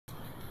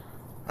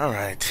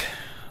Alright,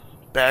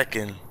 back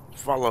in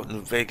Fallout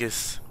New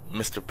Vegas,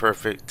 Mr.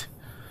 Perfect.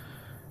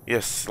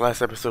 Yes,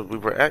 last episode we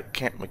were at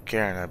Camp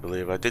McCarran, I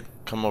believe. I did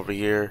come over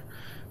here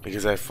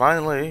because I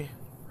finally,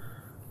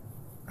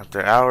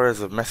 after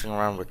hours of messing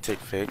around with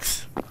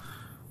TickFix,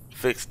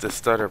 fixed the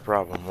stutter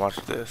problem. Watch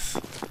this.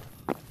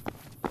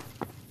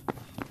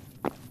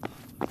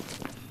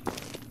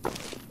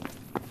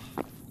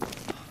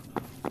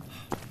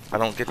 I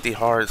don't get the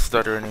hard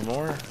stutter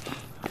anymore.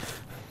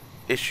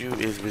 Issue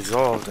is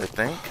resolved, I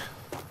think.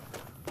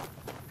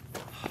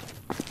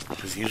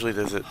 Because usually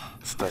there's a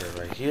stutter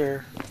right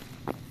here.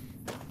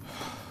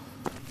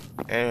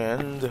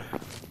 And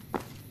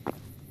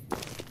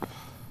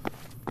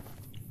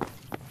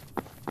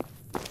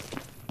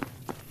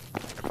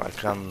if I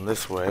come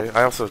this way,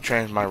 I also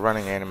changed my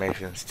running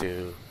animations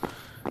to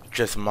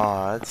just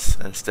mods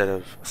instead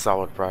of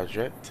solid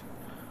project.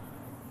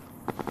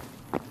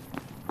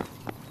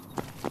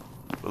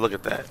 But look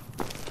at that.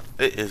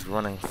 It is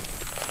running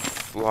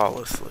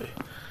flawlessly.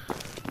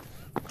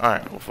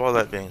 Alright, with all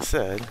that being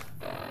said,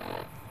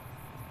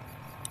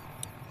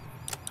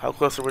 how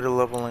close are we to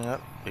leveling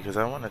up? Because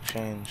I want to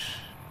change.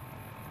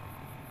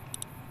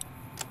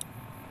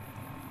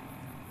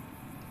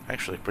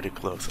 Actually, pretty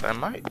close. I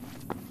might.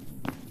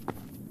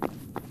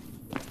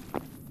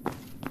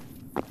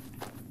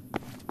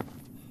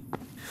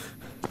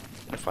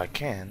 If I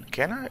can.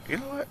 Can I? You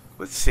know what?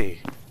 Let's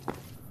see.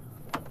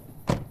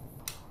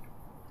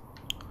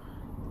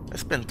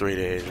 It's been 3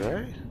 days,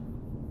 right?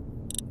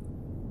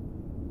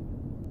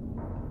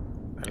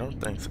 I don't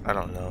think so. I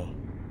don't know.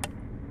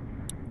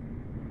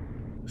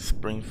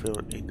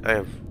 Springfield 8.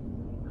 I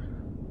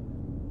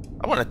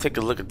want to take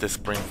a look at this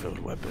Springfield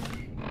weapon.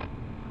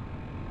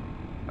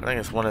 I think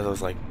it's one of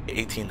those like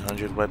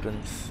 1800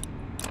 weapons.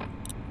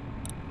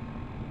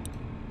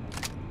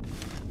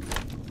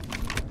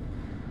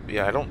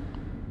 Yeah, I don't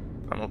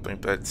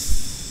think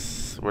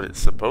that's what it's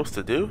supposed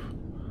to do.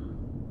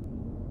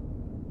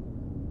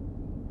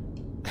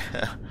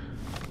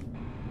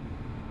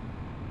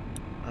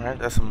 Alright,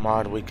 that's a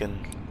mod we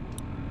can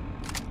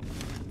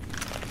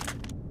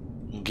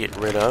get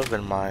rid of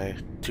in my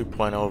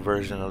 2.0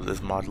 version of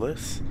this mod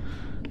list.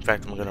 In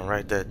fact, I'm gonna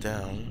write that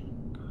down.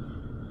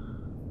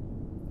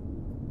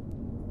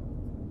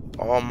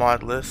 All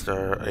mod lists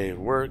are a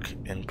work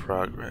in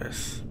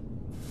progress.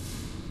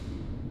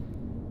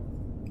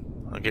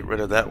 I'll get rid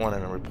of that one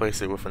and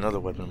replace it with another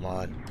weapon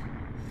mod.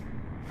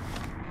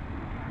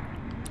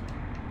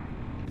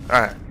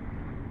 Alright.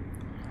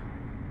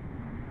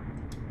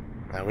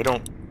 Now we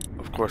don't,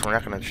 of course we're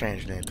not gonna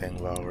change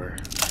anything while we're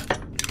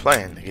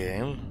playing the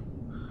game.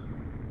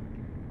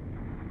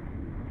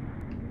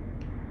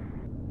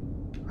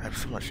 I have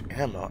so much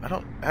ammo.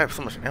 I have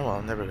so much ammo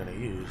I'm never gonna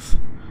use.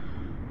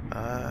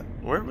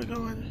 Where are we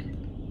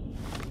going?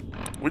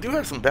 We do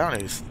have some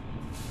bounties.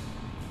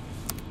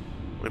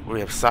 We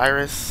have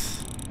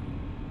Cyrus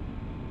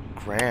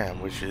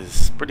Graham, which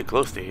is pretty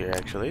close to here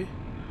actually.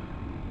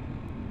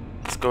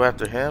 Let's go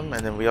after him,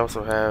 and then we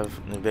also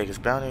have New Vegas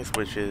bounties,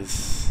 which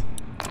is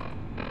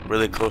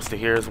really close to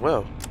here as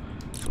well.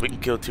 So we can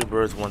kill two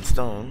birds, one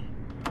stone.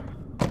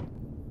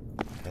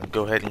 And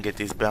go ahead and get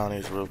these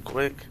bounties real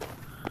quick.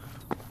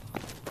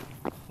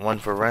 One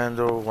for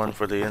Randall, one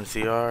for the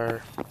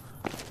NCR.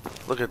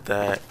 Look at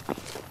that.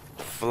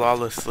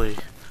 Flawlessly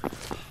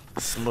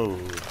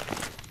smooth.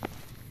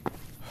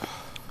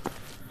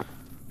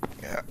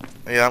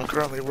 Yeah, I'm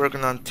currently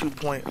working on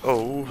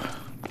 2.0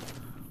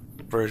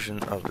 version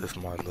of this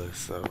mod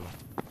list, so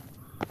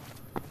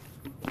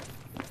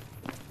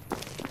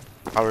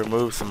I'll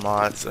remove some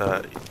mods.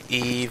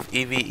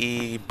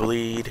 EVE,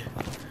 Bleed,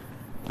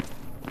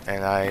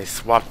 and I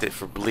swapped it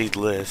for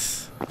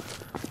Bleedless.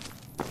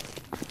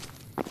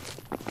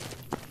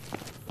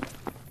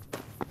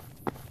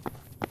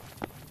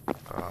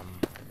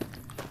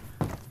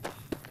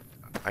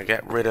 I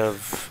got rid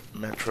of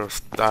Metro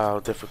style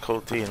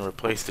difficulty and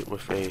replaced it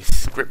with a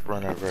script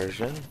runner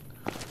version,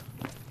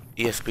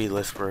 ESP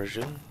list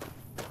version.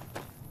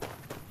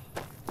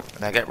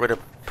 And I got rid of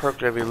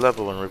perk every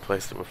level and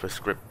replaced it with a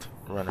script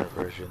runner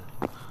version.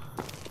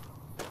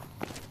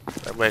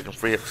 That way I can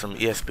free up some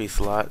ESP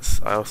slots.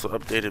 I also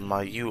updated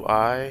my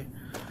UI.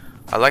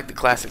 I like the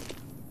classic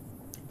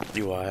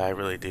UI, I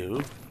really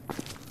do.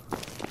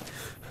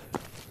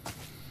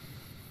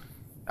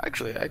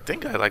 Actually, I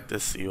think I like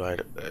this UI.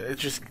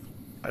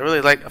 I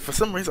really like, for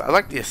some reason, I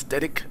like the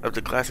aesthetic of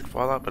the classic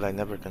Fallout, but I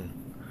never can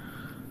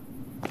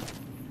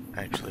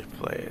actually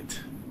play it.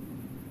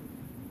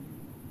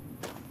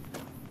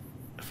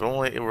 If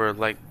only it were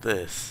like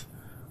this.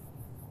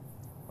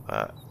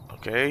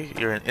 Okay,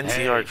 you're an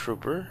NCR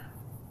trooper,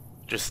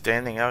 just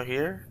standing out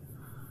here.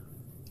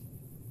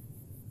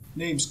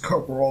 Name's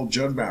Corporal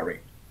John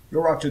Barry.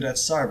 You're after that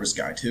Cyrus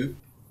guy, too?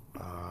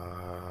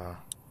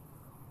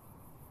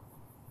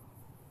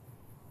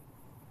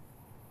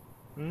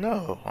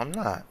 No, I'm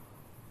not.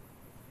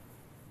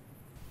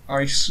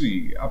 I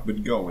see. I've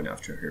been going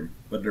after him,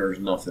 but there's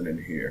nothing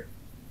in here.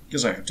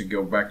 Guess I have to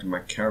go back to my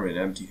carrion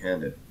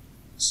empty-handed.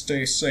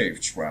 Stay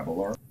safe,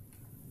 traveler.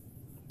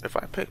 If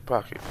I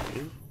pickpocket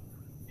you,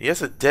 He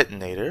has a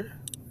detonator,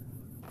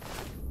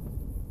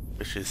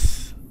 which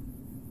is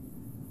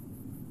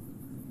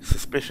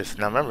suspicious.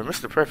 Now remember,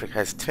 Mr. Perfect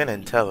has 10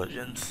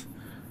 intelligence.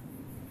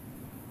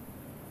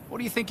 What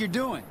do you think you're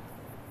doing?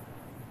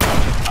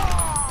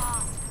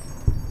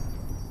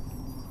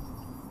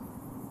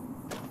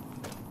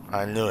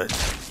 I knew it.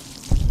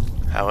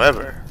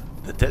 However,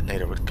 the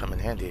detonator would come in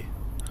handy.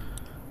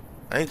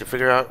 I need to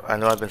figure out, I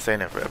know I've been saying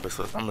that for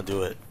episodes, I'm gonna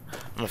do it.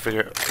 I'm gonna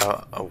figure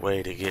out a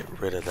way to get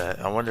rid of that.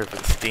 I wonder if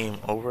it's Steam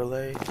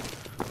overlay.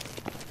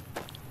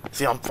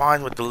 See, I'm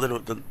fine with the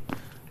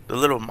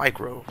little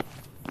micro.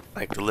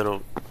 Like the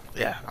little,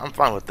 yeah, I'm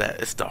fine with that.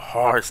 It's the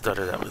hard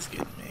stutter that was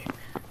getting me.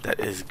 That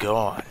is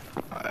gone.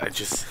 I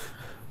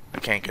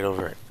can't get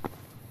over it.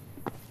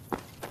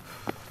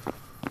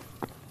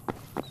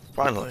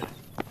 Finally.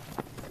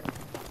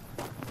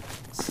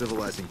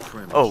 Civilizing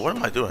premise. Oh, what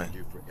am I doing?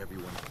 For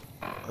everyone.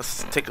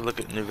 Let's take a look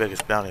at New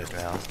Vegas bounties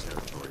now.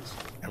 Territories.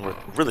 And we're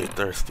really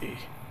thirsty.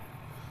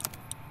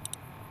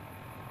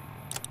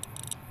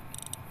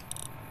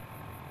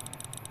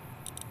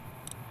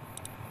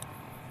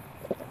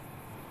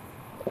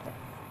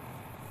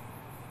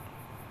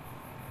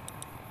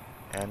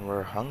 And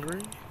we're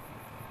hungry?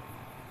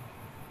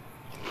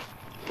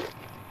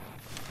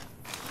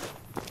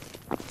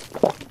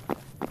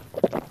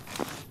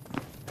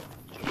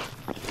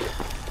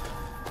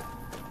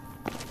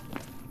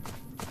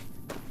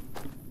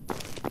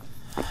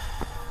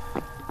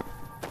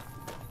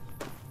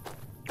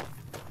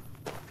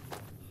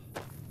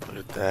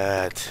 Look at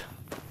that.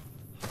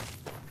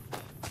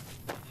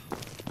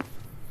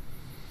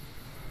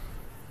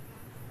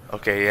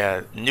 Okay,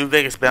 yeah. New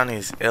Vegas bounty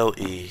is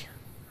LE.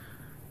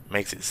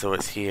 Makes it so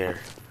it's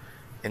here.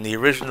 In the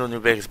original New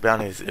Vegas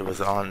bounties, it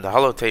was on, the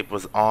holotape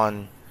was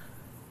on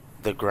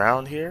the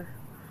ground here.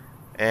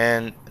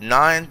 And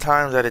 9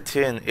 times out of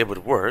 10 it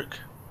would work.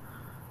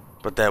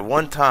 But that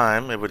one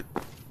time it would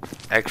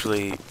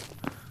actually,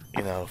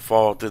 you know,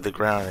 fall through the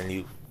ground and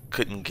you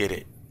couldn't get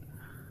it.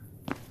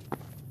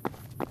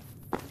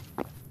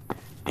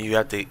 You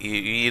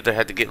either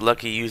had to get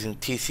lucky using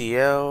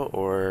TCL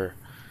or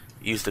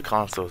use the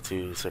console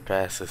to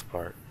surpass this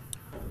part.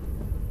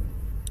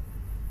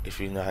 If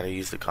you know how to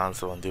use the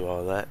console and do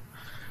all that.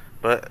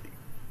 But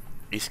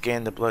you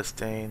scan the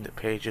bloodstained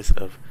pages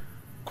of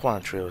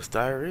Quantrill's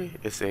diary.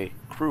 It's a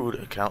crude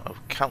account of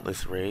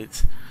countless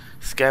raids,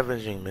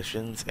 scavenging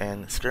missions,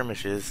 and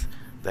skirmishes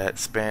that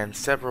span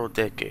several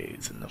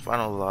decades. In the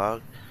final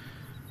log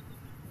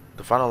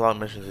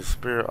mentions his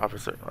superior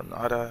officer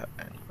Onada,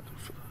 and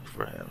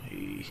for him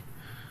he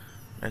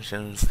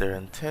mentions their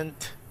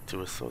intent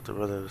to assault the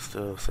brother of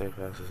still safe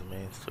as a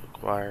means to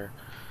acquire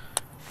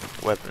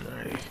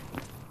weaponry.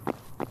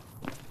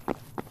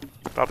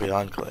 Probably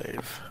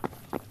Enclave.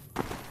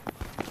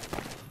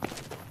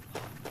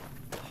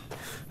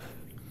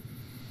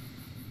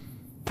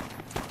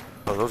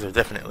 Oh, those are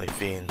definitely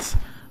fiends.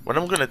 What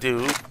I'm gonna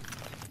do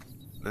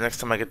the next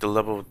time I get to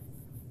level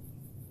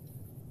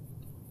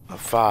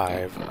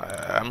 5,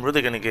 I'm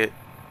really gonna get.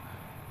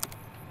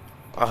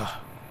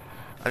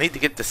 I need to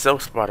get the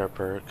self spotter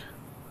perk,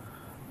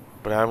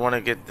 but I want to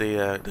get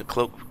the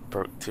cloak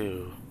perk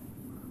too.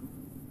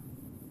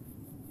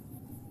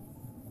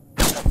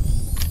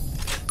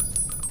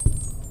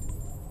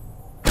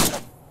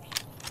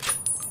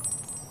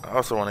 I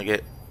also want to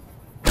get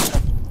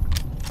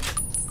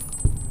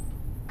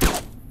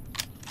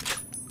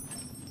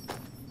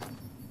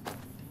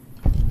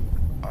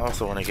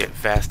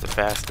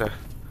faster.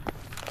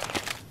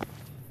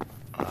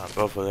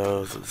 Both of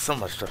those. There's so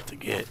much stuff to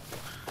get.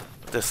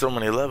 But there's so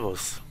many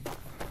levels.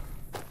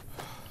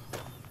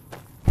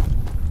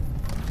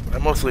 I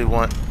mostly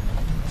want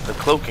the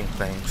cloaking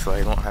thing so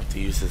I don't have to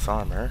use this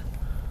armor.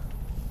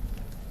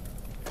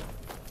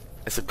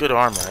 It's a good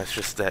armor. It's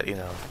just that, you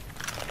know,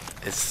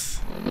 it's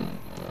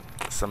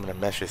some of the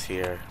meshes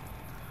here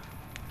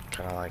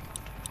kind of like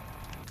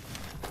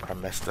are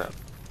messed up.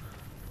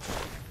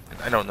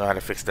 And I don't know how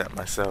to fix that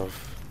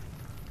myself.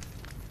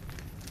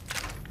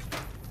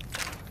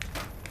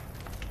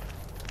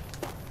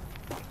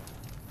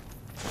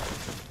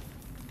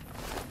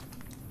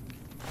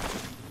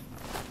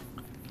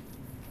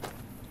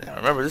 Now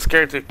remember, this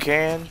character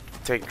can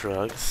take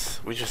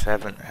drugs. We just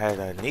haven't had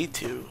a need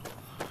to.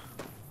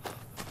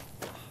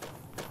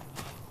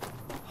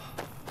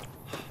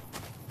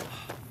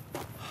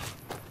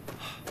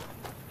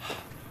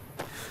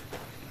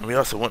 And we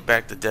also went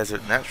back to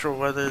desert natural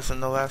weathers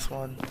in the last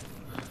one,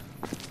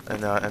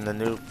 and the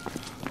new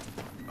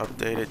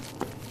updated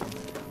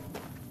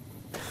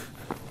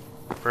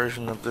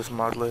version of this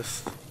mod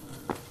list.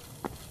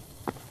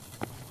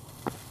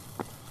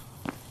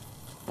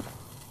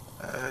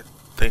 I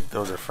think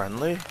those are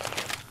friendly.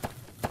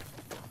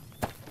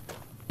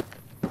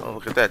 Oh,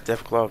 look at that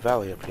Deathclaw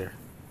Valley up here.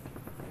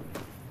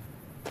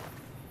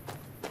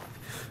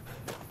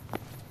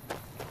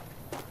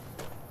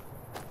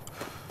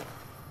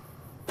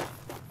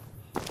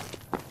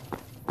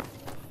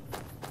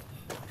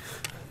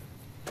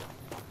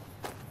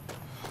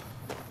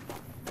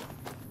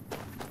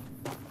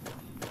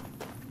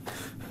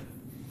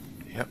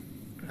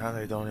 Now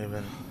they don't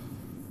even...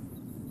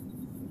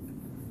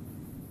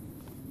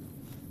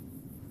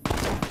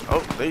 Oh,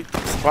 they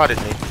spotted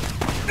me.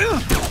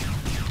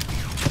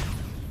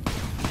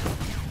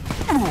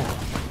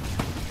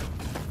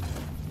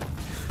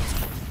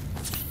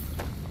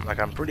 Like,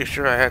 I'm pretty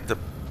sure I had the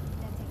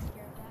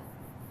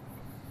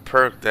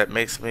perk that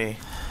makes me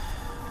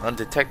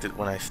undetected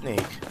when I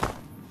sneak.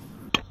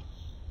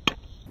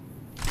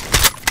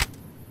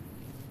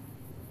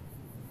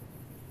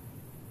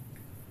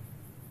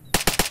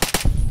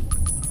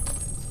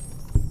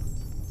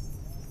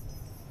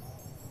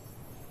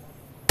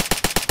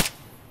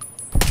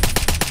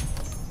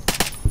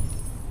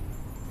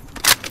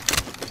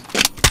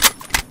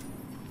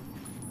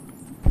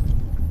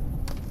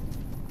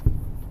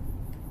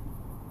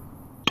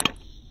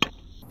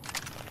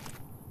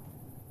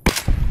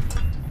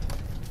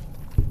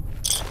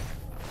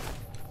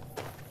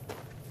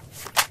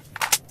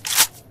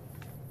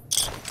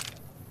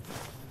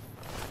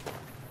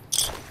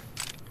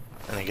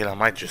 And again, I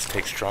might just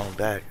take strong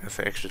back. That's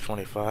an extra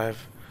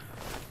 25.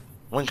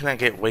 When can I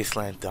get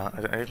Wasteland Donkey?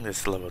 I think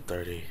it's level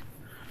 30.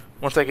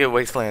 Once I get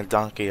Wasteland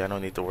Donkey, I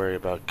don't need to worry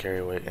about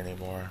carry weight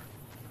anymore.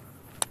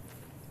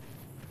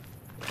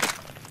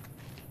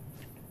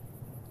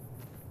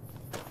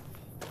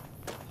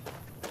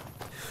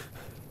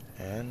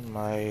 And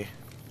my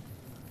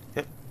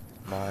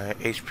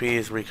HP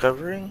is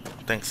recovering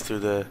thanks to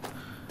the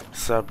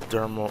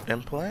subdermal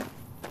implant.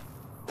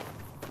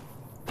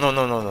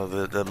 No,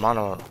 the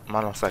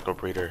monocycle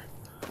breeder.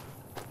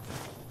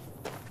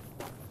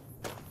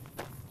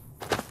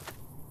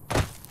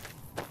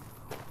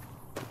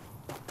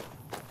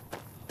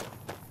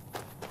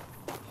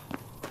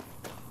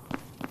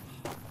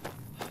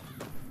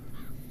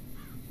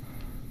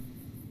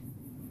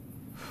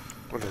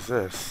 What is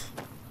this?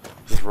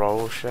 Is this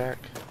Roll Shack?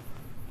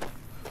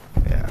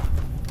 Yeah.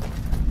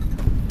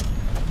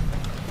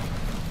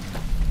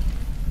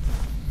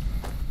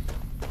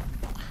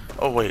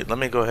 Oh wait, let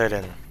me go ahead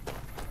and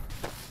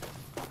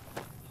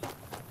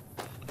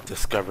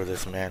discover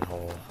this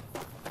manhole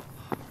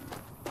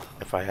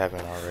if I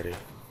haven't already.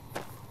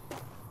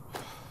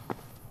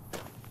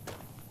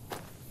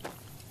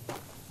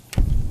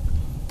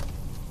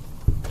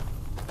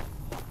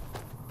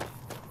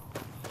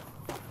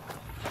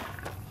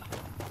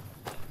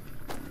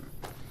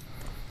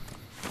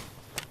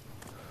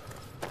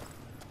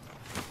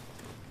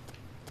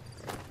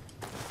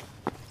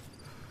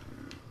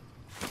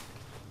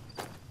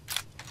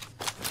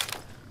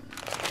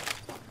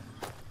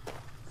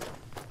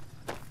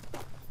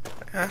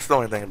 That's the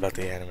only thing about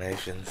the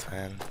animations,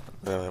 man.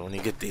 When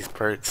you get these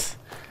perks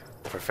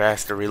for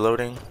faster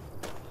reloading,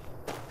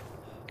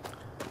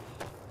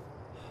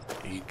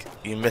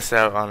 you miss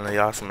out on the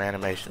awesome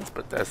animations,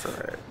 but that's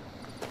alright.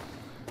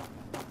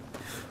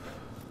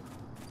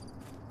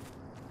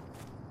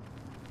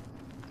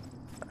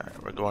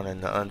 Alright, we're going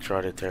into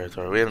uncharted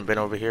territory. We haven't been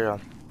over here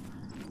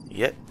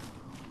yet.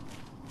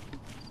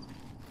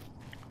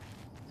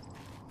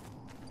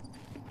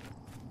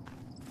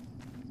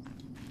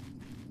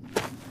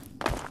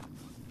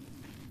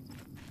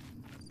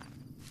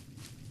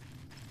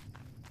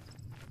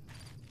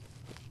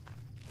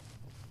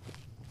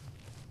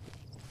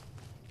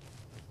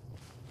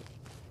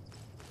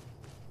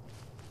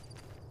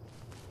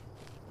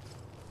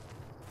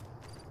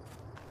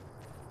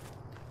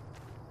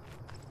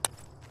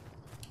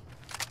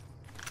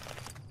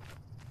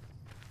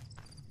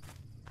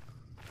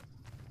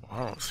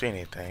 I don't see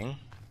anything.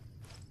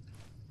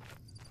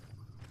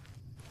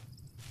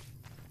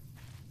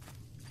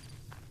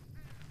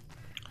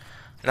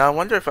 Now I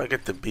wonder if I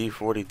get the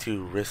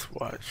B-42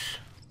 wristwatch.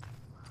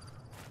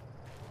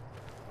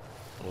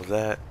 Will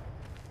that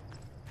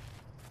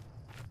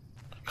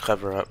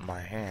cover up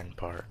my hand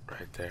part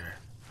right there?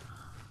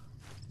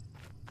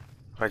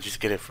 If I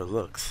just get it for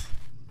looks.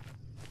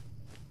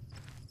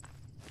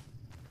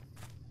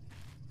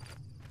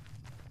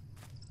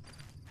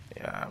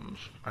 Yeah,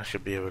 I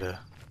should be able to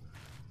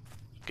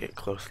get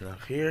close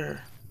enough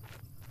here.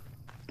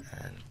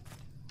 And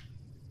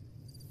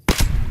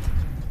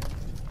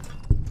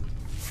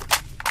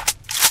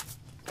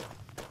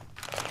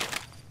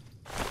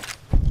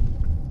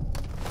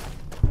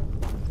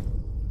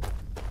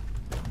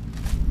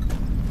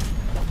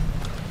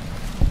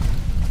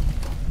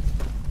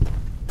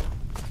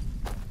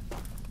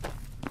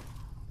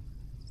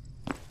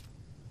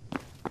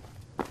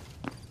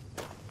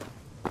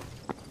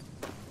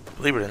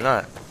believe it or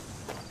not,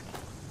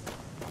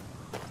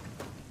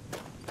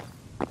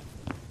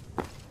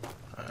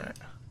 alright.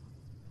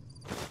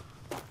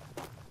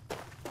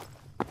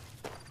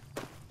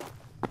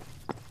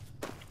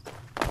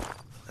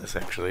 That's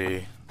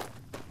actually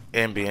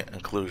ambient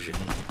occlusion.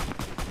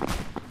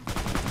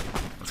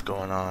 What's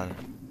going on?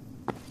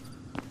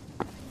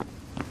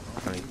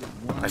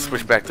 I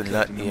switched back to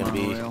nut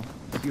EMB.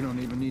 You don't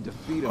even need to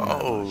feed him.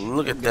 Oh,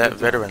 look at that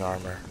veteran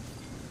armor.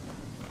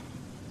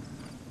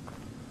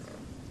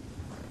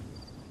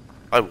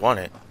 I want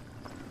it.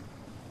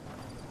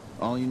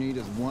 All you need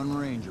is one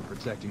ranger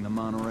protecting the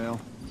monorail.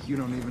 You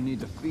don't even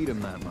need to feed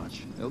him that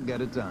much. He'll get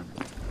it done.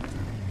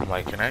 I'm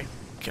like,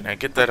 can I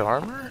get that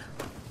armor?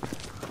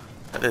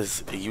 That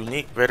is a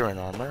unique veteran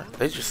armor.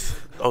 They just,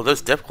 oh,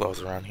 there's death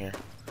claws around here.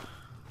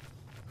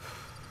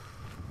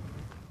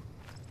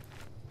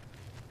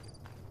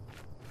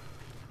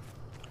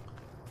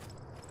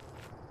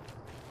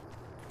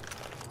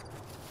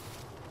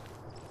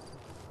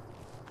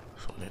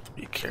 So we need to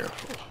be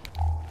careful.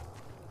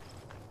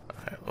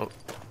 Alright, oh.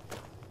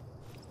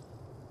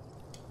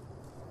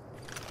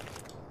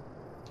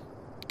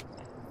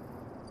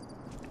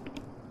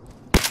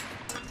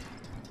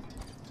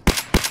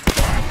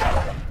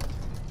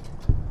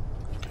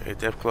 Okay,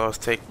 death claws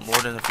take more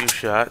than a few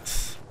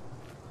shots,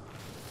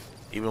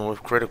 even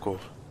with critical.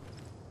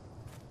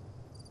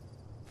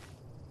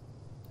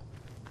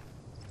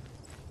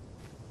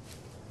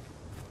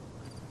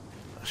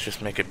 Let's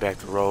just make it back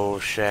to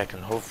Rose Shack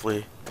and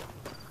hopefully.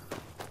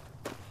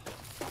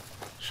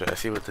 Should I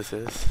see what this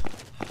is?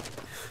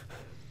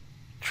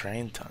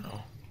 Train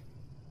tunnel.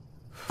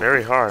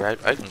 Very hard.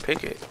 I can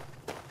pick it.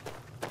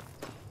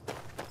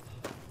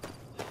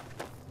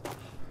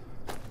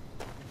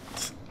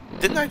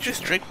 Didn't I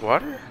just drink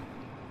water?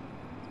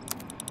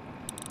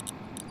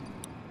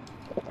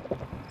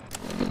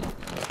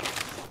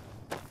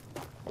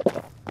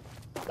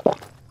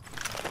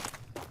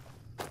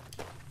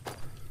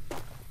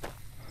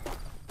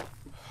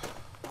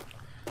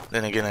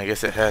 Then again, I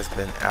guess it has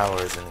been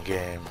hours in the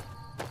game.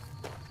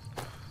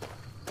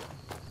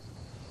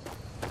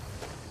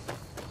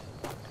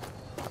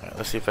 Alright,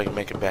 let's see if I can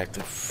make it back to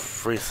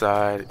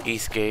Freeside,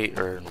 East Gate,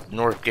 or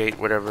North Gate,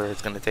 whatever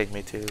it's gonna take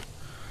me to.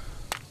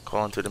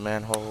 Call into the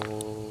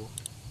manhole.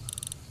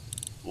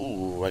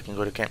 Ooh, I can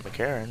go to Camp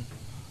McCarran.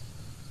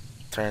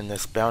 Turn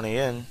this bounty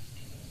in.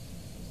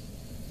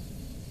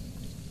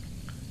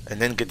 And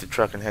then get the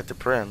truck and head to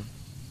Prim.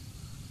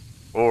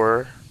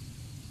 Or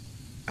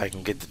I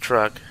can get the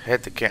truck,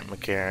 head to Camp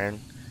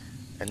McCarran,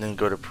 and then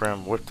go to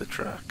Prim with the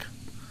truck.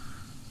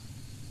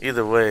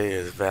 Either way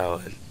is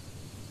valid.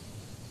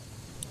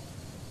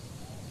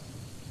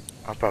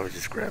 I'll probably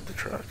just grab the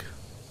truck.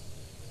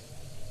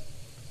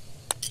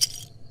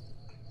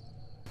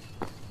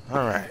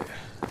 Alright,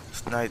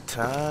 it's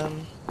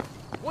nighttime.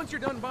 Once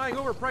you're done buying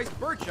overpriced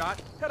birdshot,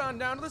 head on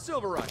down to the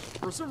Silver Rush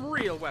for some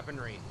real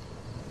weaponry.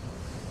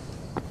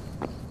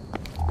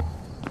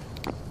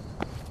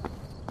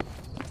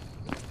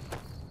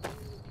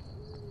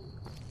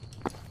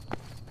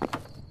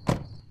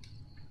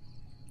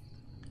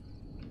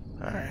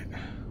 Alright.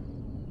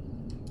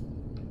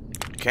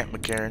 Camp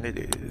McCarran it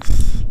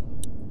is.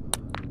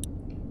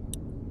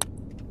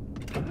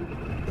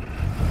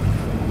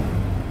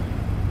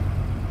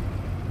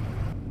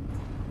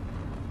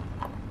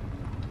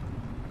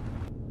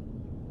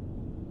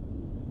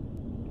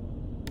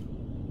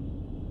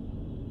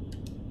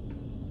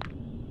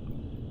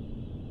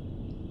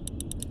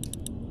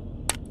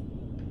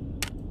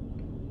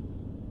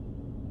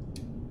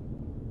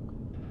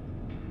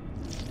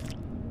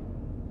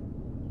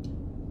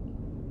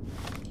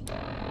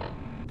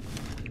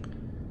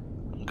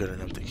 Good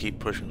enough to keep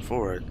pushing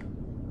forward.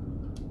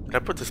 Did I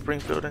put the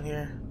Springfield in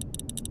here?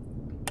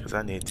 Because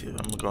I need to.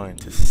 I'm going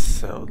to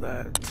sell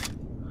that.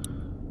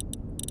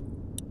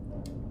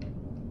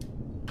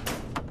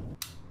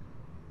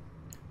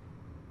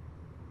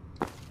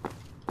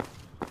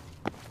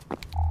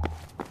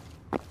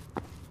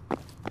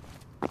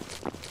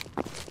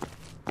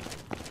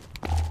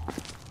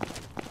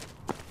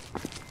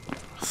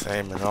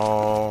 Same and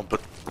all,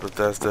 but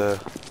that's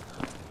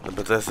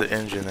the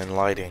engine and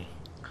lighting.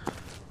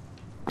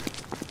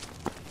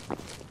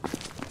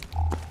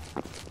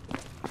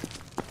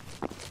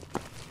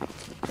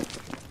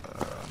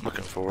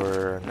 Looking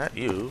for not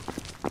you.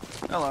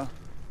 Hello.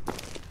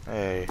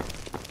 Hey.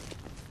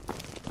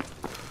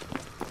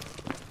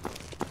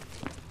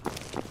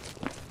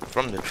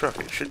 From the truck,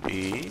 it should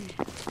be.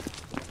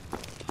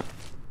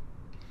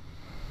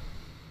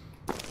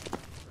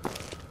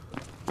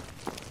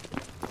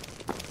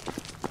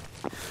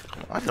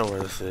 I know where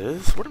this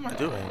is. What am I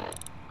doing?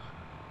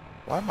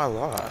 Why am I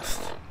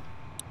lost?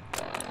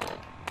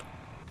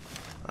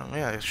 Oh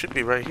yeah, it should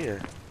be right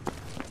here.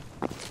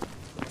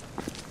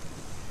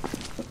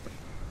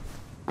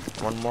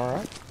 One more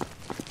up.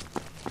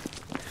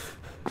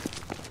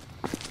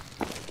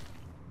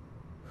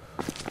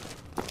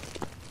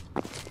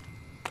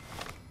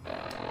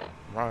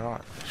 Right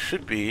on.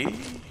 Should be.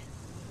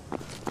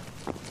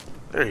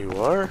 There you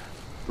are.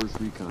 First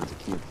recon's a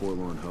Camp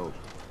Forlorn Hope.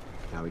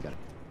 Now we got it.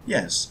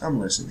 Yes, I'm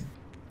listening.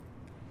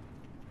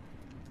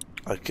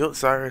 I killed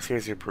Cyrus.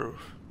 Here's your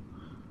proof.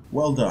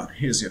 Well done,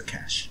 here's your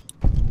cash.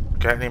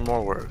 Got any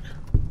more work?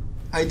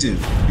 I do.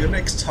 Your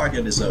next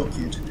target is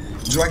Oakute,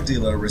 drug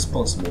dealer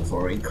responsible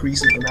for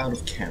increasing the amount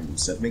of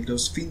cans that make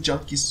those fiend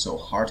junkies so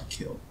hard to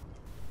kill.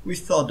 We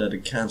thought that the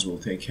cans will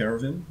take care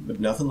of him, but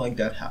nothing like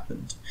that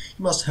happened.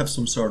 He must have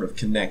some sort of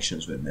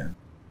connections with them.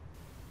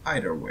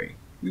 Either way,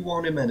 we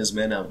want him and his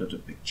men out of the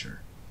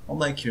picture. I'll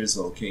make his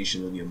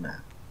location on your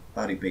map.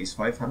 Body pays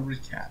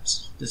 500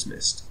 caps.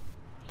 Dismissed.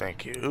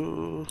 Thank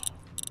you.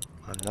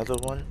 Another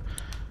one.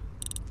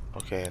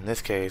 Okay, in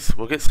this case,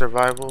 we'll get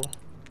survival.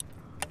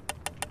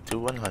 do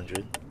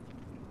 100.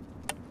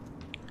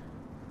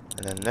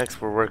 And then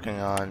next we're working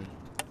on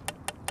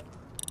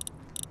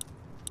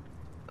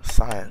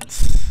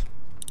science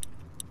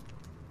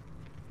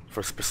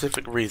for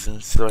specific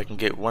reasons so I can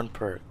get 1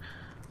 perk.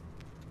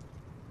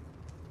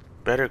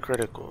 Better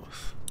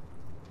criticals.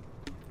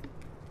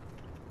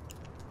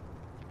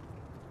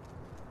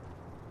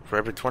 For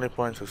every 20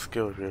 points of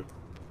skill review.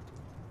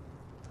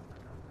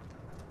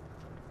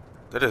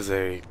 That is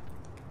a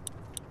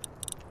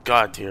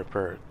god tier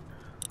perk.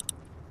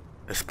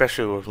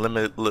 Especially with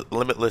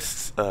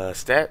limitless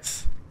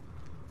stats.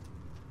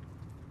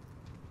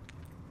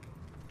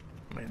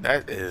 I mean,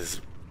 that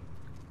is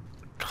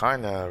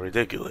kinda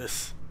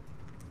ridiculous.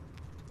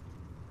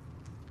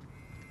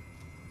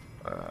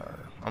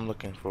 I'm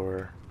looking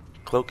for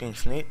cloaking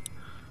sneak.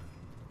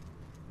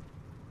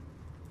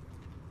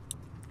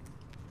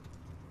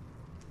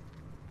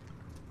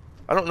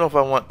 I don't know if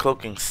I want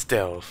cloaking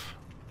stealth,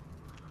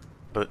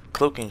 but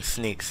cloaking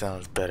sneak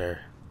sounds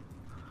better.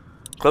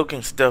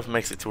 Cloaking stealth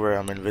makes it to where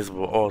I'm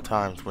invisible all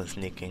times when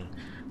sneaking,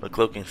 but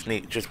cloaking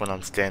sneak just when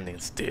I'm standing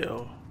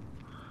still.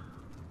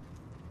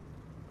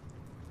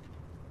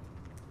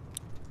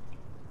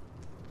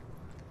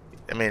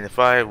 I mean, if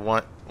I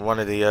want one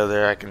or the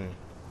other, I can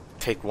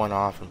take one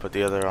off and put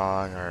the other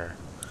on, or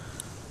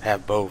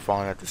have both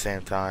on at the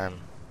same time.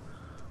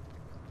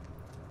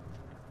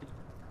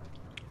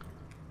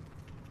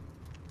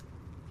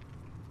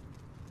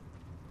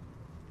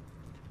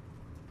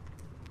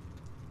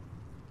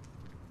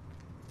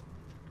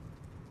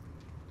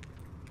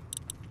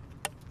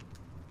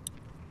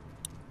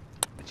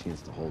 A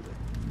chance to hold it.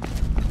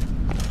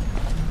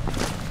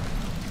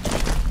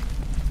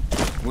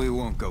 We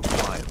won't go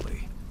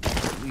quietly.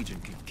 The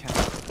Legion can count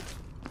on that.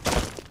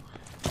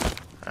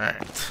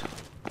 Alright.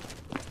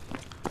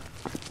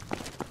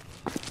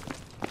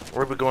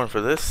 Where are we going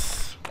for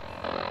this?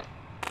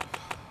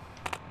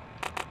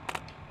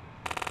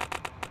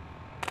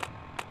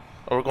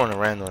 Oh, we're going to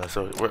random.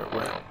 So,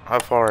 how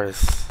far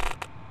is...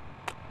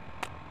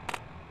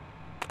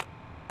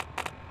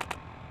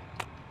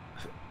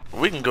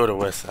 We can go to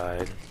West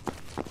Side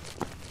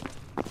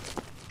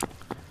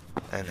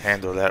and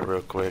handle that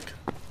real quick.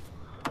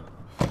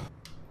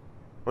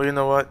 Well, you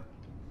know what?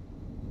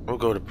 We'll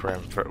go to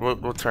Prim.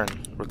 We'll turn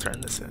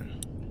this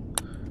in,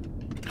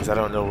 because I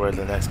don't know where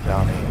the next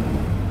bounty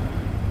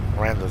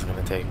Randall's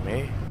gonna take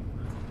me.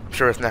 I'm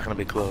sure it's not gonna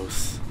be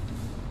close.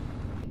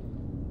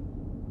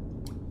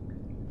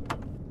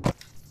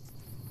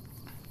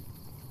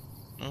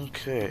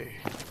 Okay.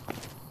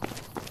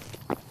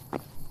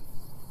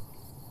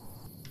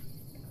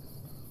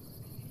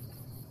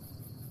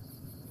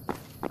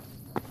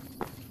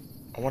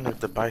 I wonder if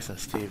the Bison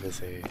Steve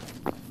is a...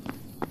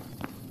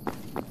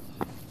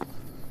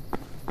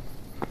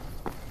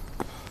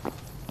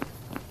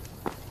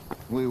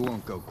 We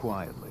won't go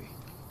quietly.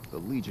 The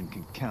Legion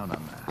can count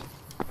on that.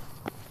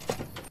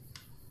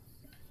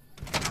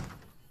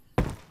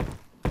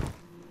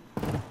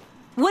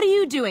 What are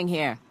you doing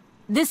here?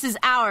 This is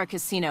our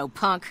casino,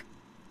 punk.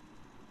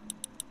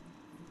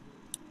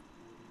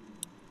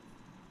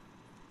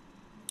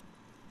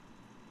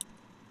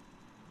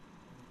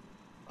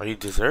 Are you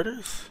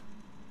deserters?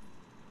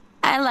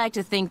 I like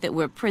to think that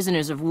we're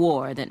prisoners of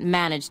war that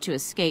managed to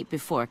escape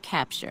before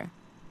capture.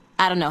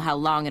 I don't know how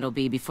long it'll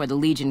be before the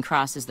Legion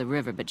crosses the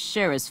river, but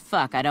sure as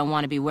fuck I don't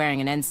want to be wearing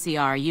an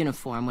NCR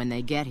uniform when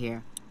they get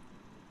here.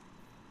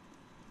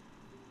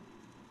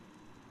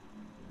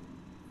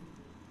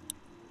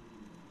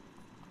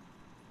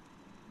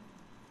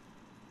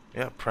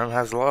 Yeah, Prim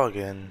has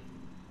login.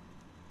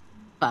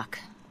 Fuck.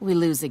 We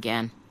lose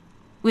again.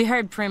 We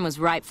heard Prim was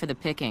ripe for the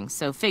picking,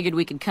 so figured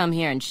we could come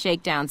here and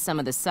shake down some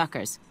of the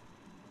suckers.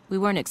 We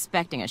weren't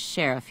expecting a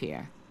sheriff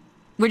here.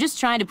 We're just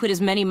trying to put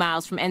as many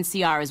miles from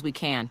NCR as we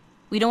can.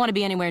 We don't want to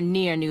be anywhere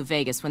near New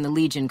Vegas when the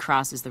Legion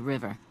crosses the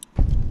river.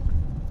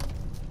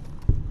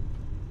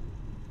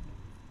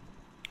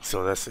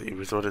 So that's it. You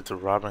resorted to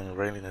robbing and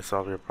raiding to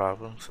solve your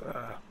problems?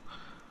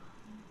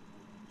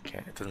 Okay,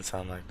 it doesn't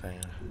sound like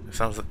things. It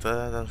sounds like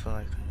that. Doesn't sound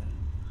like things.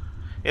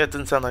 Yeah, it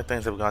doesn't sound like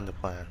things have gone to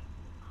plan.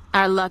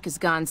 Our luck has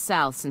gone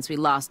south since we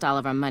lost all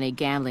of our money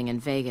gambling in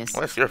Vegas.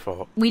 Well, that's your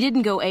fault. We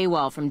didn't go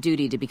AWOL from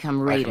duty to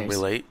become raiders. I can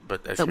relate,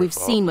 but that's But your we've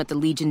fault. seen what the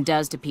Legion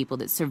does to people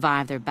that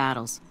survive their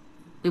battles.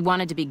 We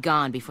wanted to be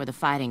gone before the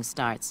fighting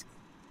starts.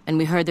 And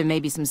we heard there may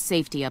be some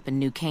safety up in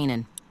New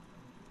Canaan.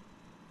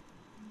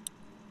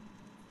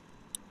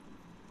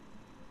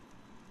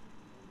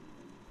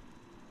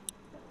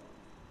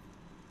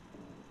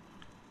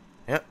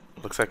 Yep,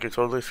 looks like you're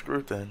totally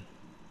screwed then.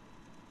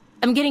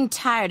 I'm getting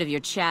tired of your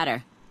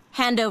chatter.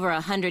 Hand over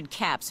 100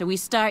 caps or we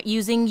start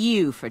using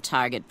you for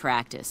target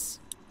practice.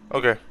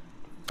 Okay.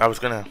 I was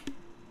gonna,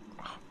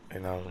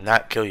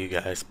 not kill you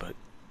guys, but...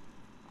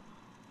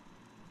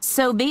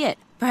 So be it.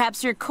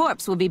 Perhaps your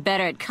corpse will be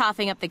better at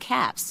coughing up the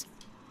caps.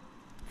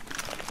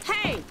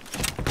 Hey!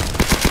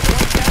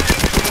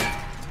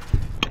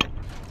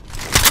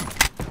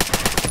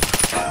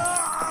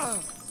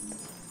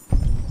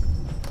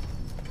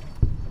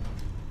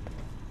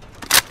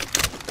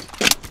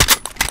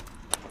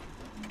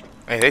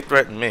 Hey, they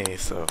threatened me,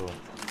 so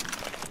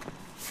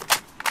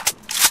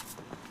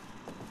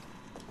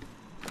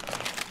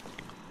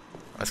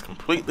that's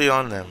completely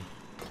on them.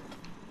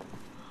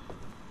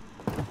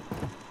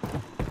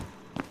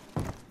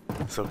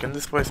 So can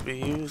this place be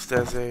used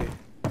as a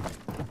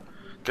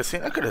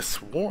casino? I could have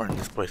sworn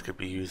this place could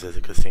be used as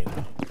a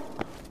casino.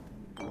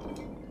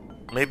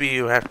 Maybe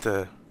you have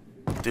to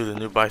do the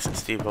New Bison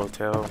Steve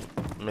Hotel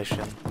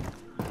mission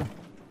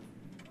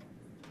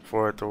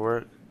for it to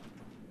work.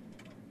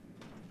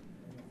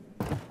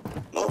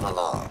 Move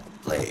along,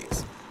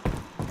 please.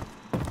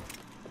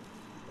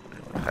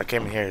 I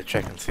came in here to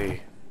check and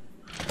see.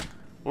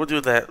 We'll do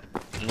that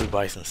New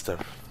Bison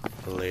stuff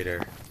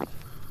later.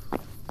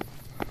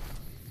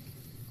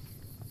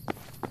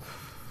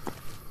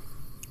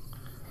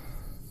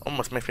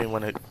 Almost makes me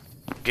want to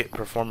get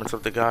performance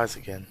of the guys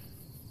again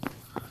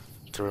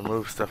to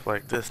remove stuff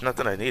like this. Not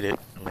that I need it.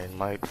 I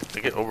mean, I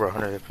get over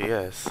 100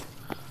 FPS,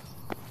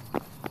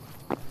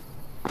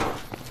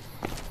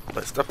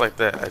 but stuff like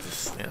that, I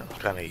just, you know,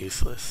 kind of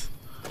useless.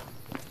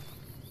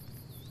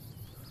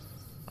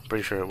 I'm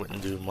pretty sure it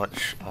wouldn't do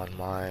much on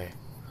my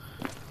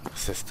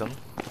system.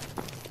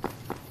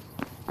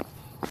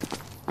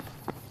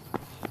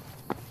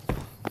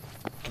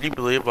 Can you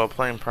believe while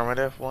playing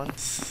Permadeath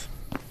once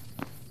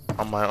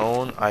on my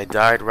own, I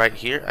died right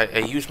here? I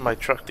used my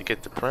truck to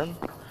get to Prim,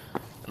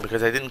 and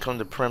because I didn't come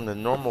to Prim the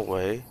normal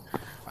way,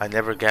 I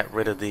never got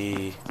rid of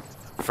the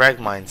frag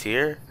mines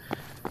here,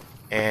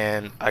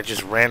 and I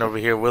just ran over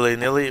here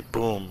willy-nilly,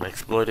 boom,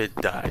 exploded,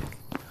 died.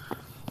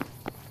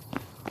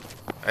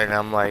 And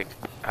I'm like,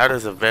 how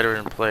does a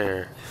veteran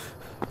player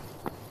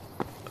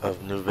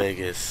of New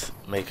Vegas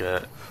make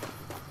a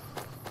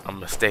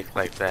mistake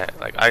like that?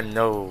 Like, I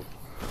know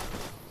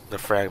the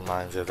frag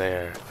mines are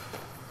there.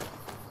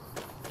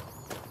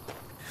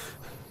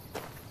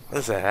 How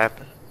does that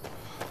happen?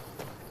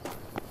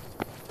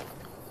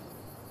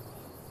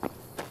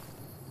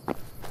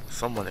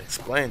 Someone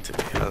explain to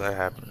me how that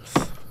happens.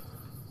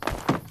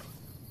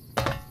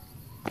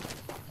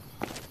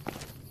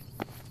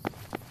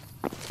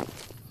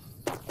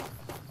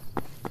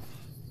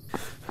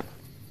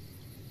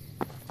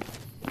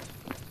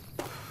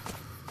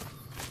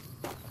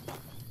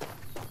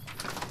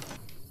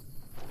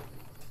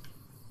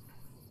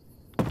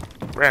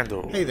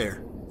 Randall. Hey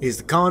there. Is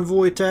the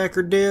convoy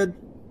attacker dead?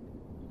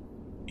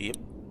 Yep.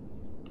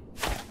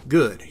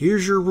 Good.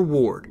 Here's your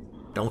reward.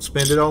 Don't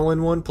spend it all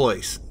in one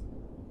place.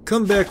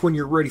 Come back when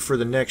you're ready for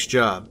the next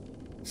job.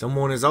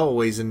 Someone is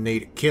always in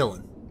need of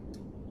killing.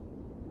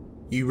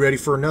 You ready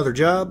for another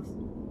job?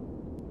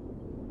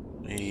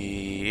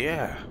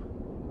 Yeah.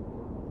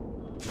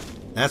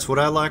 That's what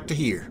I like to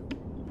hear.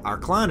 Our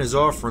client is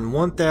offering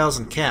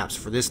 1,000 caps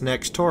for this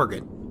next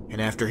target,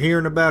 and after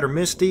hearing about her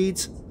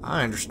misdeeds,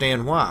 I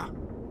understand why.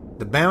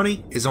 The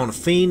bounty is on a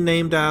fiend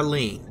named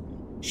Eileen.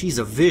 She's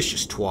a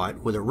vicious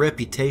twat with a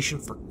reputation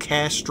for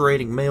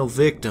castrating male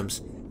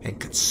victims and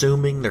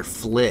consuming their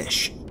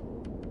flesh.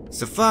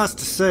 Suffice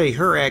to say,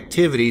 her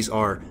activities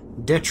are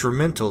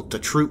detrimental to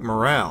troop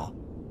morale.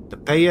 The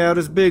payout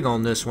is big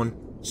on this one,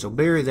 so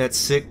bury that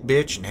sick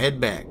bitch and head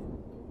back.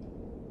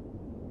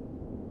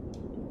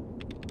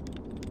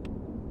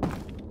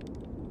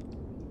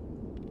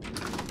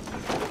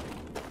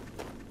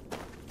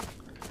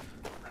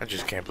 I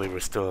just can't believe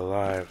we're still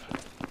alive.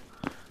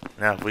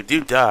 Now, if we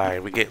do die,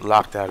 we get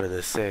locked out of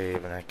the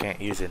save, and I can't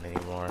use it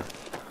anymore.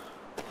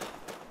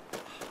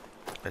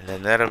 And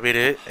then that'll be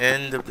the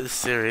end of this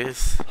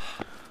series.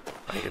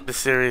 Like, if this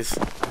series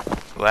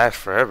lasts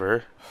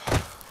forever,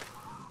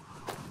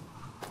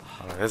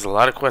 there's a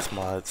lot of quest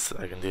mods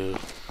I can do,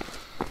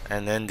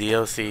 and then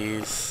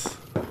DLCs.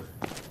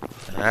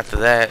 And after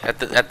that,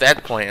 at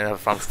that point,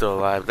 if I'm still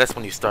alive, that's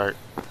when you start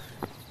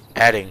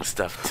adding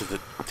stuff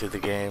to the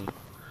game.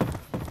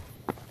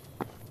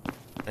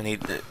 And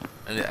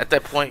at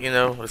that point, you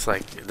know, it's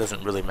like it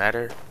doesn't really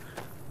matter.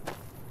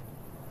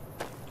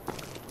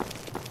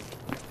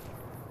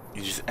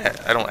 You just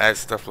I don't add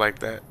stuff like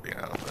that, you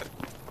know. But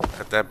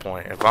at that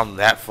point, if I'm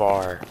that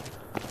far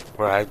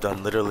where I've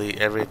done literally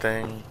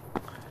everything,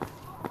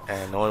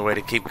 and the only way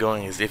to keep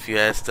going is if you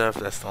add stuff,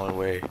 that's the only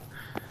way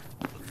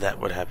that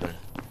would happen.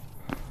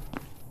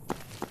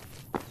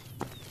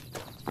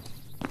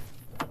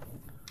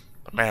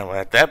 But man, well,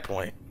 at that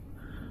point,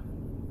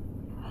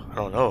 I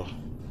don't know.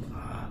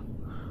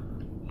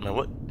 I mean,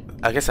 what?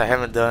 I guess I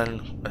haven't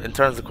done, in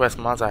terms of quest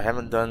mods, I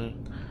haven't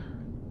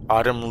done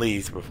Autumn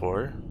Leaves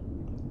before.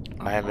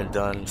 I haven't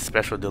done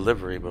Special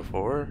Delivery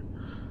before.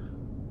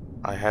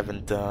 I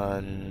haven't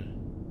done...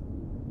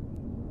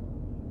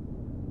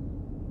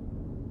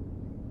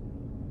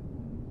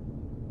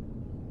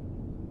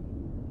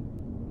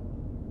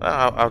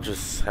 I'll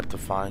just have to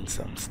find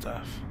some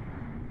stuff.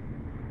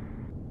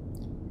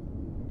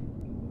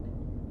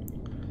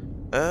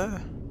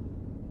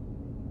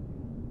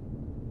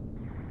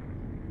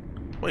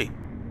 Wait.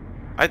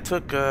 I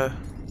took, I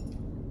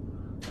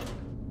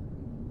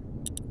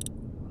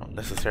don't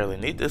necessarily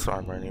need this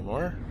armor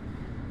anymore.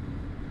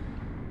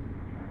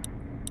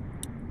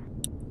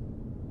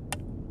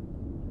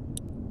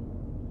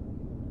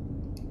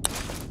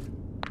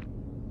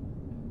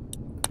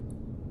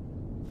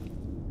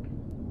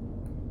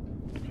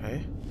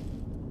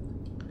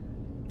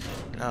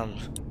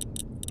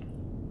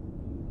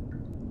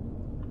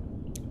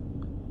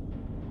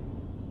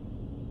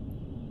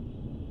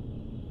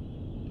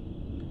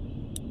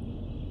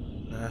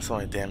 That's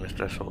only damage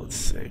threshold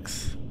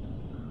 6.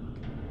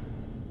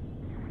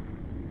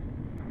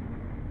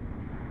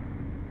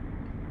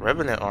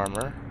 Revenant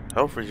armor,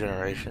 health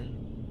regeneration,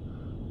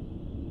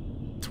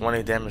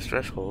 20 damage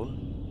threshold.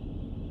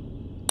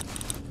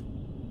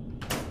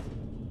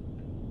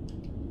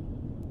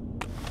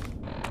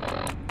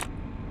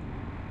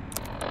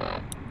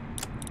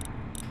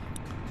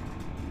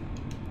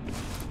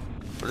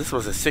 But this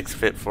was a 6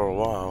 fit for a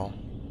while.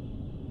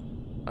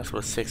 That's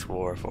what 6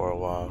 wore for a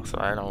while, so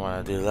I don't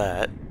want to do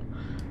that.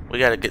 We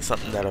gotta get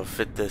something that'll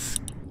fit this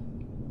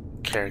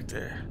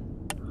character.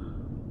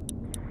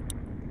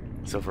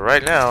 So for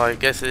right now, I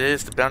guess it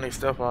is the bounty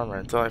stealth armor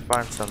until I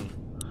find some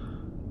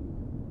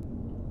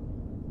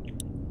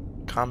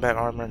combat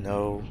armor.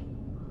 No.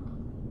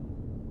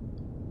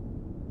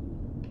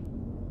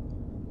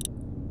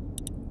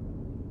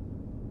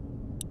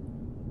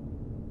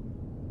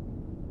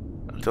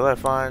 Until I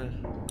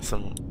find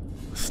some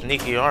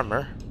sneaky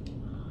armor.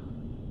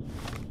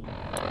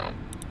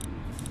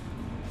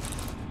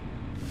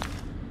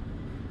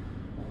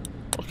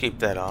 We'll keep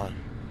that on.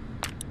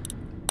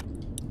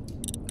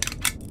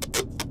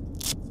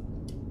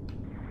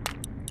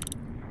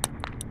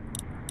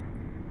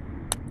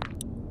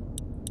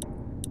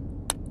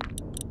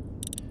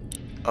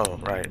 Oh,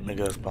 right,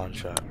 Miguel's pawn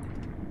shop.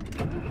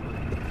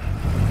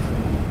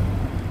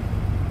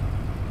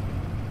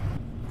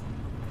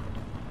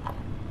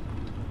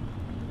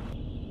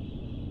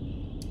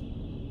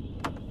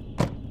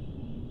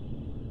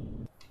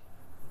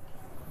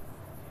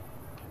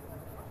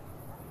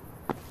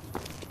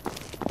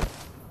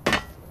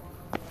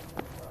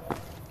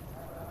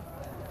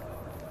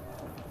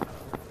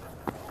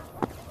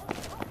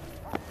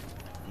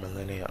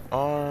 Millennia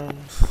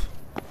Arms.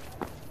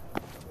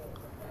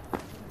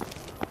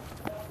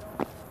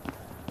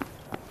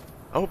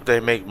 I hope they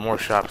make more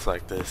shops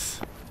like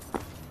this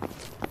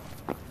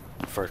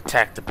for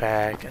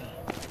Tac-to-Pack and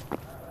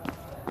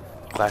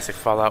classic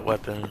Fallout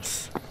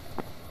weapons.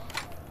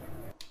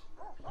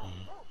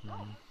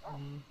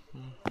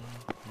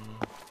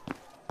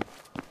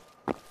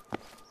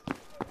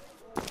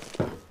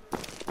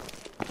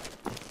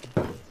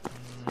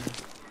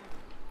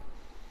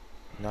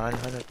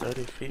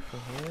 $930 from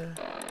here.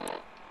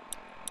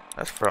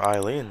 That's for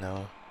Eileen,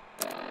 though.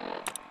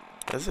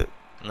 Is it?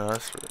 No,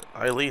 that's for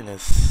Eileen.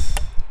 Is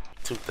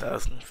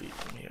 2,000 feet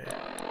from here.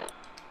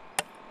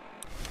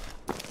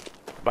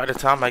 By the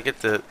time I get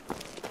to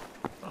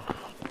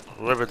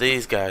whoever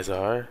these guys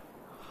are,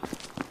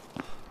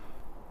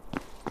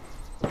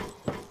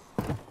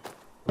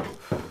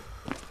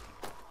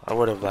 I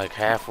would have like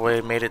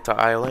halfway made it to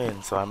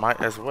Eileen, so I might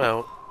as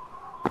well.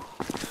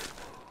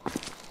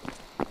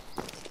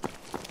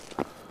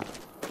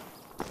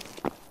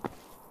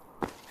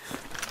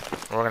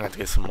 We're gonna have to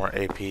get some more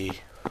AP.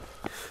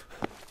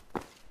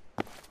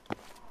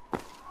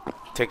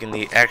 Taking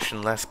the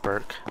action less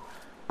perk,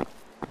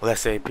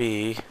 less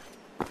AP,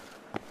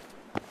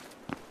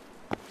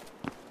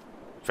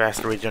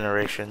 faster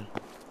regeneration.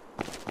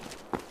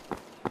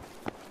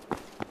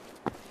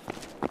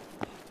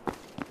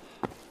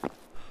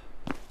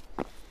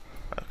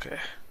 Okay.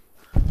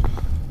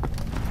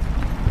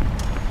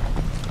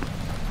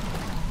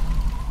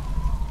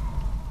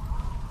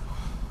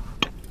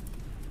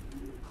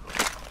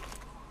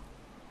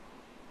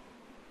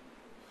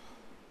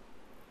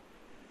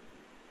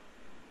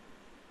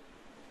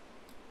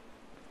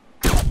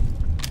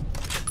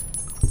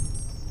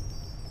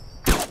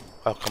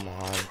 Oh, come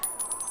on.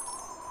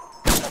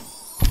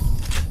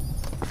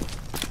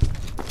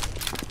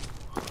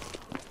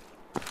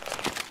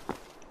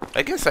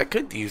 I guess I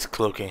could use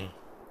cloaking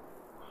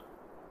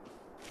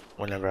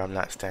whenever I'm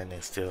not standing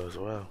still as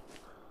well.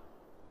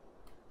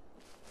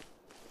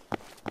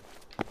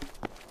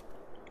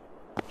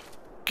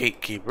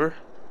 Gatekeeper.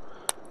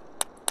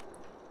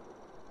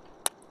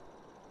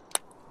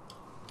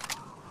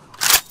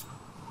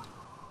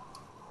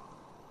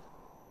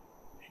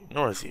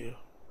 Ignores you.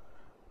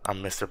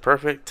 I'm Mr.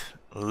 Perfect.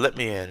 Let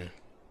me in.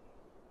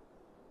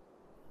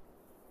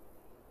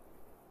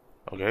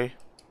 Okay.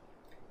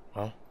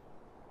 Well.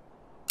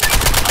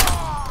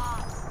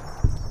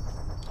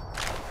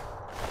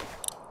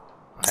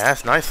 I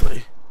asked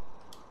nicely.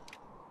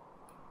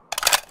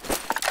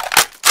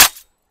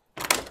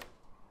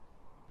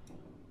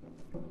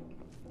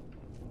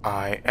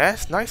 I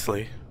asked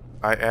nicely.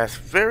 I asked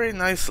very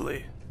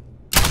nicely.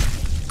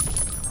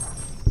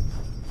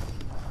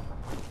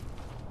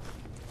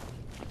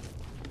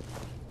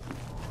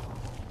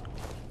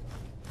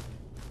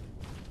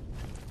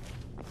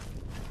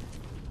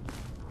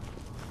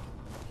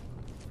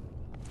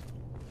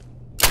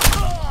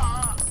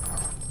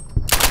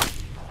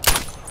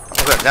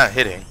 Not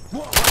hitting.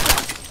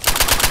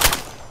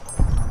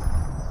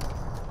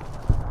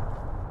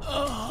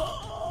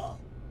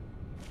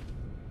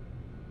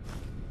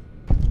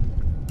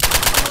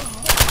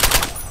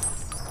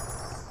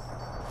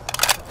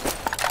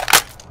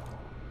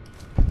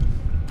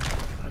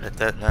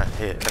 that not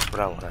hit? That's what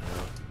I want to know.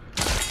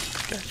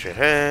 Got your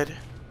head.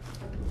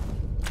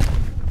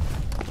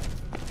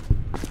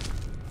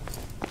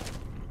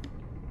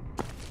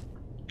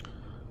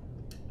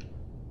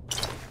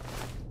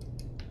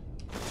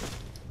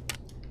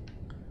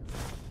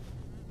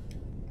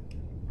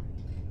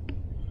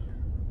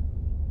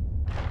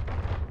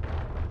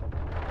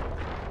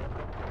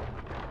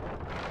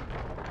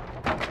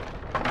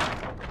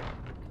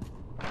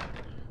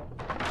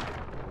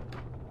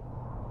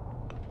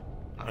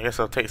 I guess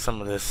I'll take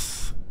some of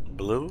this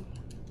blue.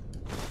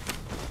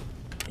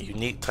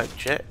 Unique type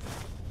jet.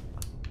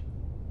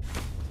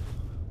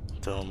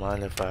 Don't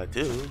mind if I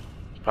do.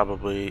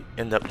 Probably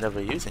end up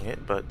never using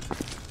it, but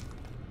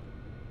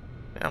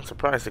yeah, I'm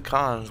surprised the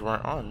cons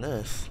weren't on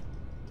this.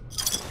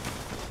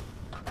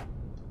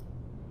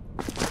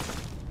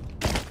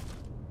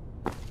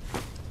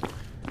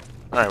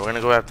 Alright, we're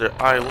gonna go after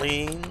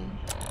Eileen.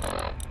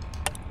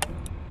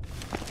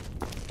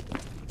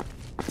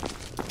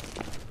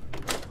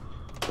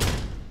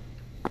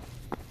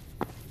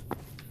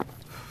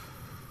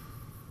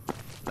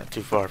 Not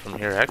too far from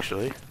here,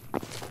 actually.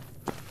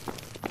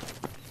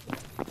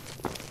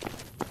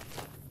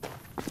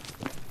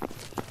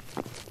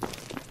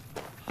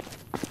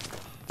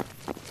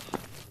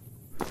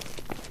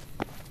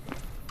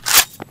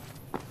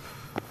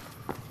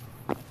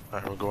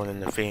 Alright, we're going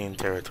into Fiend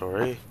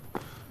territory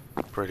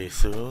pretty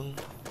soon.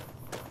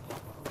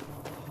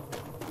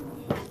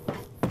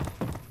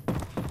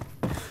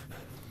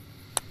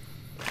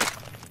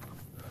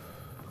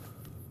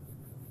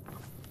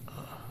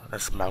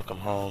 That's Malcolm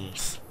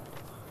Holmes.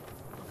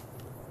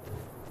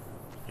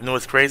 You know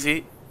what's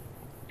crazy?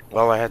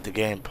 While I had the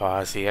game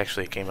paused, he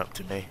actually came up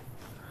to me.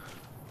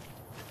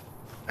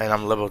 And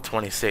I'm level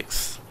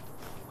 26.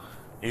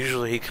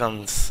 Usually he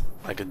comes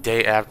like a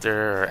day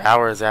after or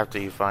hours after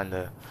you find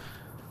a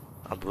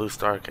blue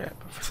star cap.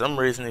 But for some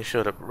reason he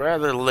showed up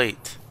rather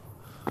late.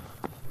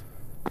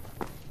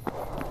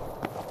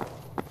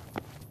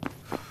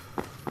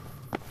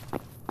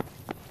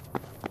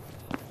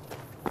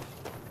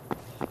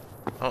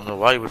 I don't know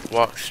why you would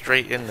walk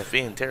straight in the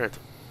Fiend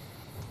territory.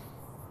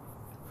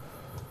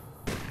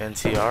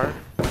 NCR.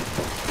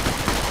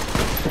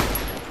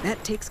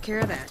 That takes care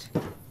of that.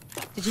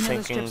 Did you know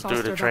those Sinking strips all through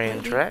the stood up train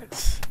lately?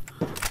 tracks.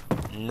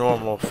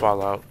 Normal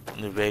Fallout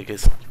New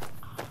Vegas.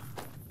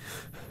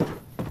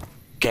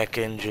 Gek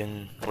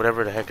engine,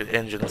 whatever the heck the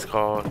engine is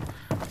called.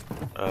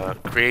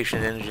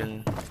 Creation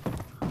engine.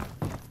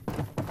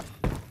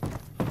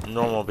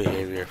 Normal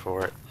behavior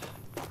for it.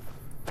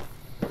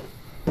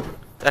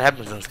 That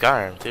happens in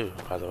Skyrim too,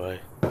 by the way.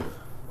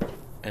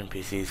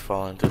 NPCs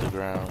falling to the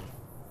ground.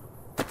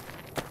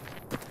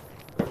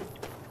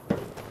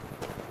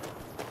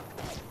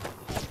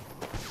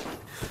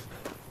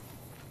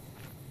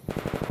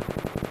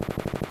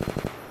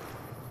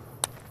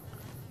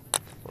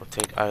 We'll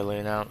take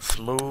Eileen out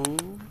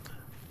smooth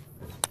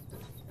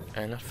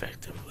and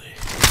effectively.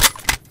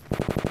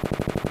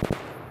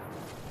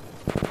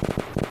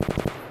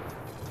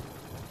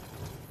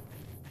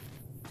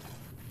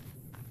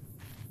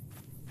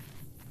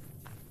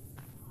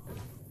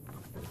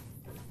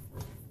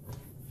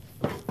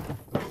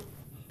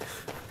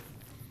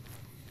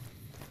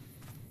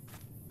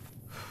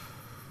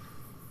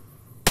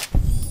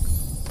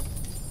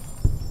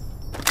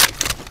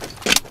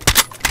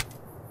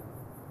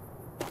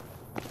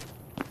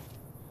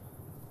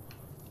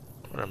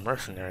 What are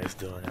mercenaries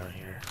doing out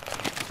here?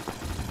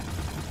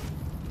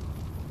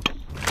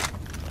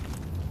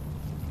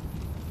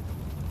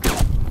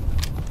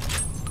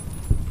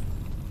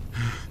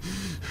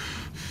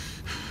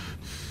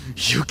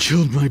 You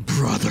killed my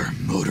brother,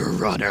 Motor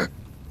Runner.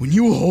 When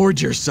you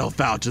whored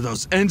yourself out to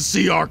those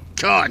NCR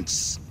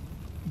cunts!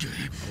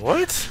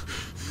 What?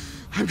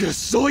 I'm gonna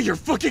soil your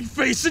fucking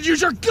face and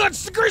use your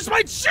guts to grease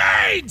my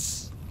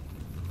chains!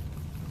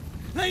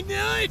 I knew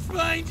I'd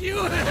find you!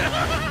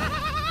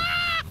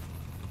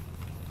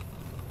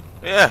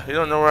 Yeah, you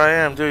don't know where I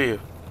am, do you?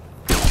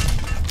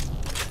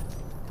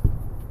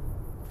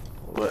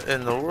 What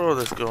in the world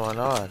is going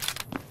on?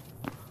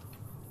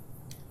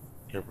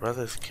 Your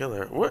brother's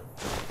killer. What?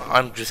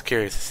 I'm just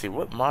curious to see,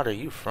 what mod are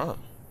you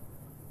from?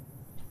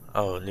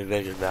 Oh, New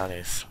Vegas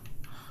bounties.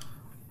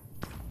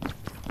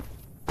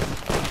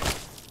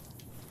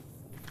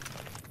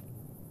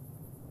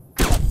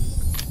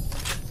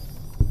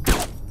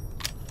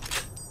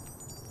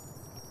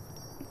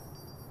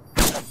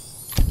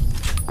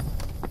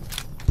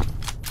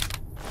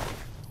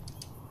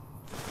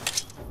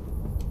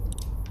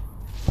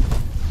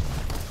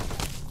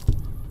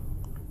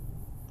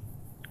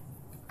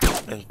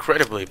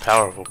 Incredibly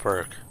powerful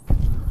perk.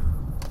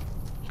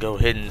 Go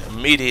hidden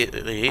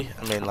immediately.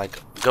 I mean, like,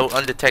 go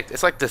undetected.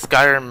 It's like the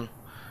Skyrim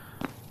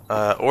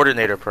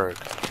Ordinator perk,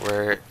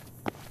 where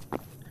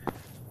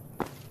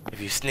if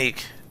you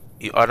sneak,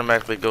 you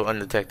automatically go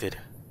undetected.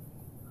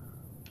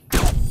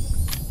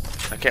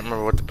 I can't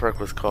remember what the perk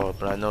was called,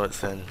 but I know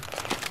it's in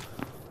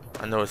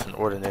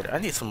Ordinator. I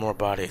need some more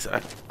bodies.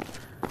 I'm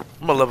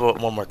gonna level up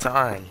one more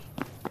time.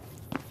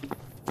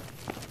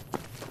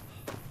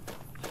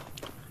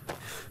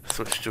 So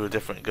switch to a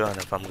different gun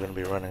if I'm gonna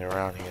be running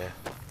around here.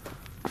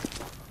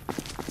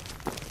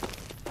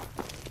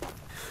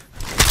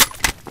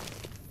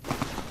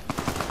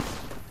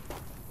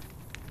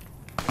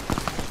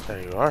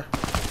 There you are.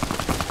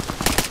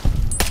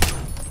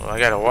 Well, I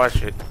gotta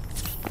watch it.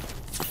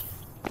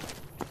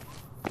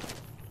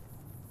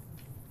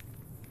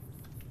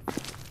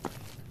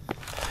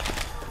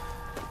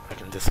 I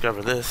can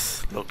discover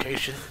this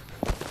location.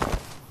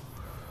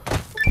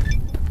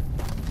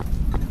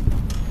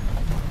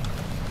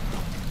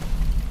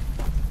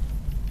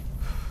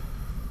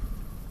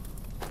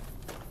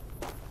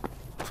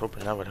 I was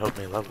hoping that would help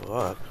me level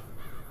up.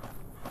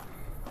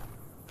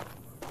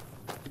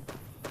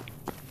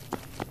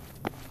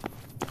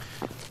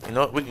 You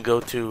know what? We can go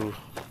to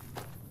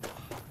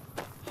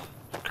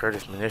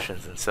Curtis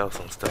Munitions and sell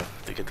some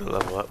stuff to get the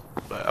level up.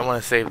 But I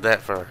want to save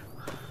that for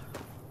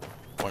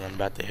when I'm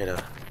about to hit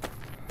a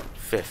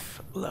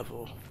 5th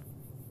level.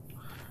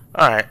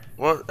 Alright,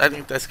 well, I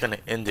think that's going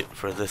to end it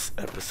for this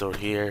episode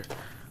here.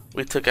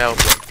 We took out,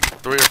 what,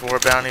 3 or 4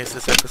 bounties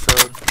this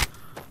episode.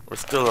 We're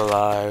still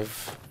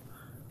alive.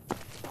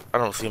 I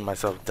don't see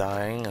myself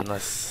dying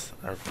unless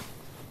a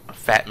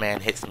fat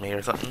man hits me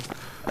or something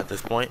at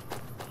this point.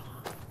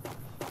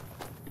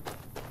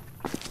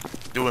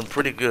 Doing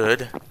pretty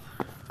good.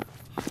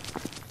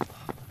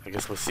 I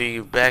guess we'll see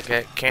you back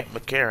at Camp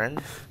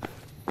McCarran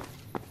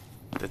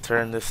to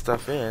turn this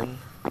stuff in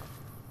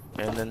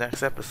the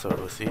next episode.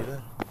 We'll see you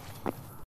then.